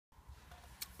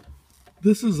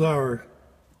This is our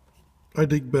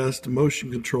IDIGBEST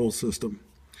motion control system.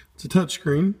 It's a touch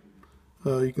screen.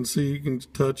 You can see you can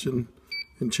touch and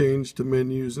change to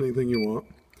menus, anything you want.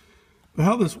 But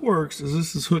how this works is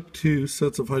this is hooked to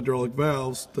sets of hydraulic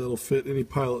valves that'll fit any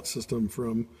pilot system,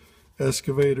 from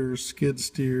excavators, skid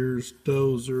steers,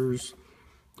 dozers,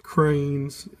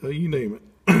 cranes, you name it.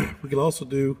 We can also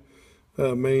do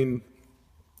main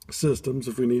systems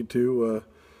if we need to,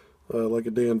 like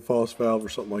a Dan Foss valve or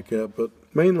something like that. But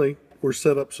mainly we're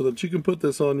set up so that you can put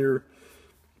this on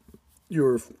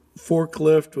your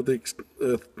forklift with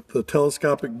the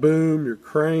telescopic boom, your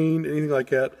crane, anything like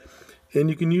that. And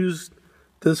you can use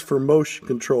this for motion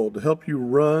control to help you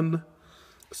run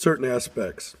certain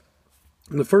aspects.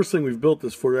 And the first thing we've built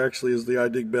this for actually is the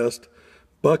IDIGBEST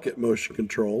bucket motion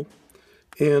control.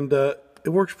 And it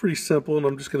works pretty simple, and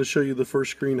I'm just going to show you the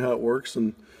first screen how it works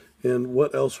and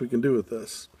what else we can do with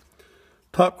this.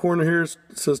 Top corner here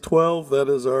says 12. That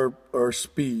is our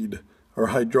speed, our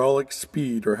hydraulic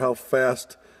speed, or how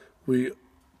fast we,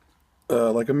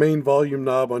 like a main volume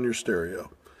knob on your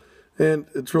stereo. And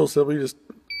it's real simple. You just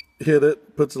hit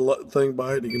it, puts a thing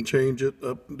by it, you can change it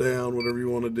up, down, whatever you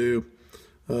want to do.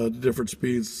 Different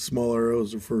speeds, small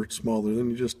arrows are for smaller.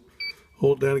 Then you just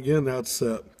hold it down again, now it's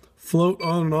set. Float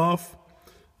on and off.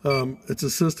 It's a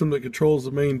system that controls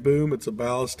the main boom. It's a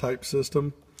ballast type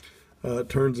system. It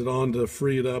turns it on to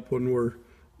free it up when we're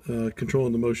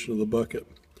controlling the motion of the bucket.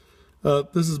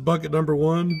 This is bucket number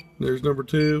 1. There's number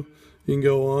 2. You can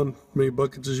go on as many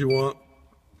buckets as you want,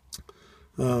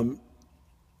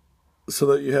 so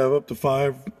that you have up to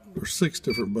 5 or 6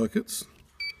 different buckets,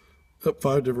 up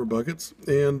 5 different buckets.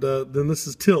 And then this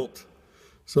is tilt,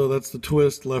 so that's the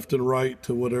twist left and right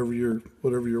to whatever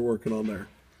you're working on there.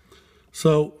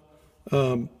 So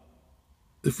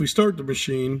if we start the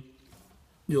machine,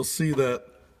 you'll see that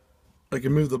I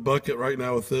can move the bucket right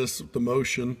now with the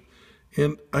motion,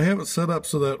 and I have it set up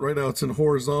so that right now it's in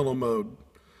horizontal mode.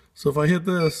 So if I hit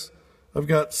this, I've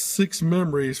got 6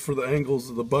 memories for the angles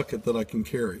of the bucket that I can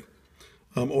carry.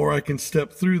 Or I can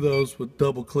step through those with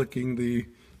double clicking the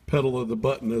pedal of the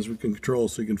button as we can control,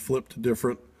 so you can flip to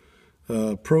different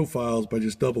profiles by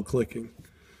just double clicking.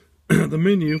 The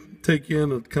menu, take you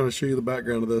in and kind of show you the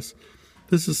background of this.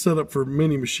 This is set up for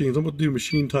many machines. I'm going to do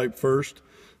machine type first.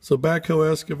 So backhoe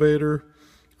excavator,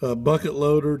 bucket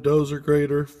loader, dozer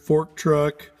grader, fork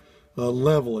truck,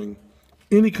 leveling.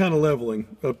 Any kind of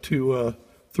leveling up to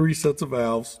 3 sets of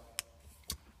valves.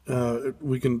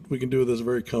 We can do this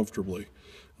very comfortably.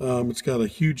 It's got a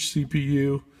huge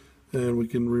CPU, and we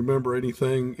can remember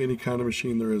anything, any kind of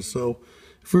machine there is. So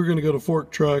if we're going to go to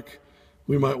fork truck,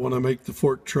 we might want to make the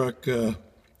fork truck a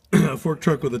fork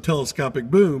truck with a telescopic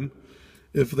boom.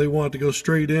 If they want to go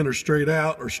straight in or straight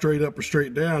out or straight up or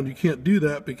straight down, you can't do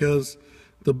that because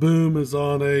the boom is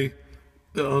on a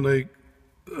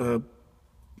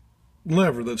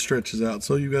lever that stretches out.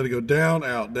 So you've got to go down,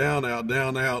 out, down, out,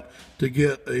 down, out to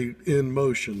get a in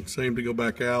motion. Same to go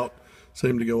back out,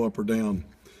 same to go up or down.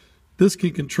 This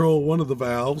can control one of the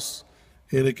valves,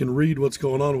 and it can read what's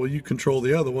going on while you control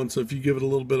the other one. So if you give it a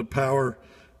little bit of power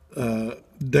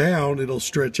down, it'll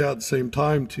stretch out at the same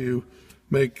time to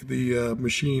make the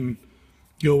machine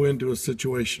go into a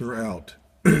situation or out.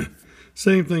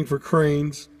 Same thing for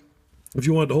cranes. If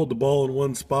you wanted to hold the ball in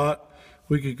one spot,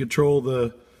 we could control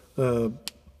the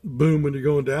boom when you're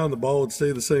going down. The ball would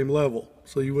stay the same level,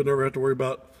 so you would never have to worry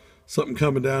about something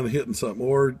coming down and hitting something.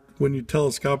 Or when you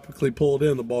telescopically pull it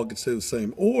in, the ball could stay the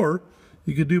same. Or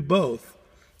you could do both.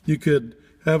 You could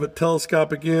have it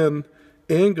telescopic in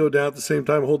and go down at the same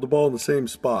time and hold the ball in the same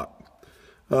spot.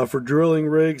 For drilling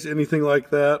rigs, anything like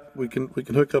that, we can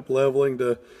hook up leveling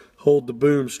to hold the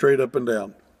boom straight up and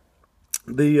down.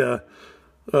 The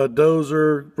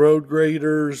dozer, road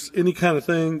graders, any kind of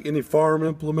thing, any farm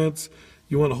implements,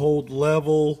 you want to hold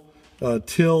level,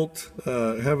 tilt,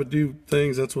 have it do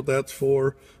things, that's what that's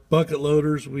for. Bucket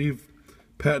loaders, we've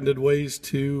patented ways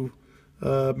to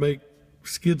make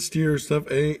skid steer stuff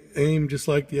aim just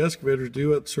like the excavators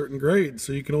do at certain grades.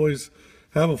 So you can always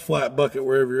have a flat bucket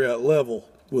wherever you're at, level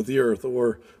with the earth,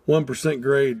 or 1%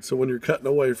 grade, so when you're cutting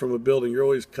away from a building, you're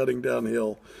always cutting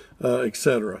downhill,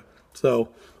 etc. So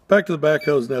back to the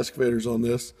backhoes and excavators on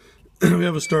this. We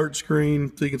have a start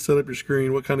screen, so you can set up your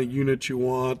screen, what kind of unit you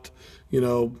want, you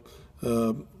know,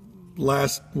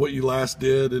 what you last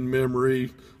did in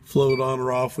memory, float on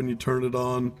or off when you turn it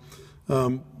on.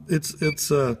 It's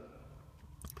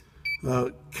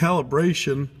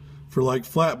calibration for like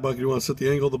flat bucket. You want to set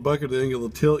the angle of the bucket, the angle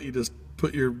of the tilt. You just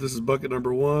put this is bucket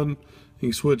number 1. You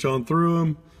can switch on through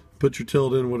them, put your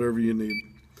tilt in, whatever you need.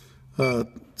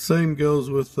 Same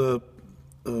goes with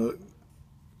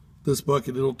This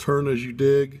bucket, it'll turn as you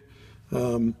dig.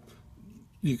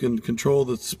 You can control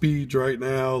the speeds right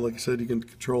now. Like I said, you can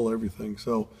control everything.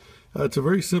 So it's a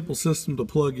very simple system to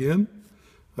plug in.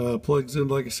 Plugs in,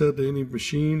 like I said, to any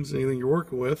machines, anything you're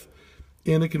working with.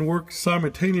 And it can work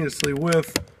simultaneously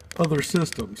with other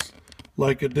systems,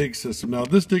 like a dig system. Now,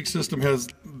 this dig system has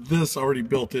this already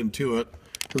built into it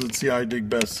because it's the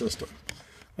IDIGBEST system.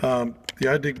 The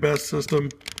IDIGBEST system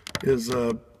is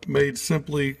made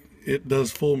simply. It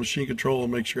does full machine control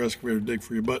and makes your excavator dig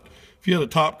for you. But if you had a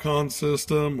TopCon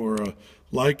system or a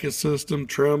Leica system,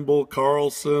 Trimble,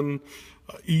 Carlson,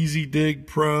 Easy Dig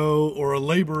Pro, or a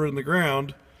Labor in the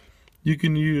ground, you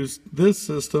can use this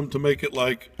system to make it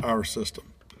like our system.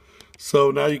 So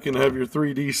now you can have your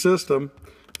 3D system,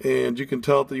 and you can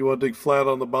tell it that you want to dig flat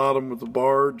on the bottom with a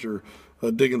barge, or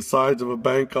digging sides of a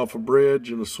bank off a bridge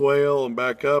and a swale and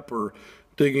back up, or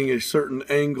digging a certain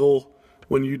angle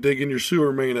when you dig in your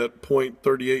sewer main at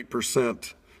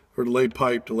 0.38%, or lay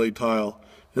pipe to lay tile.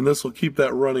 And this will keep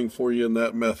that running for you in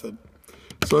that method.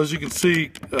 So as you can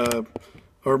see,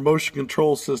 our motion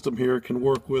control system here can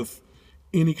work with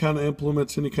any kind of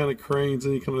implements, any kind of cranes,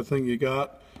 any kind of thing you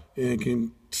got, and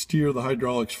can steer the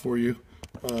hydraulics for you.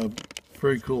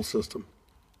 Very cool system.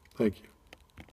 Thank you.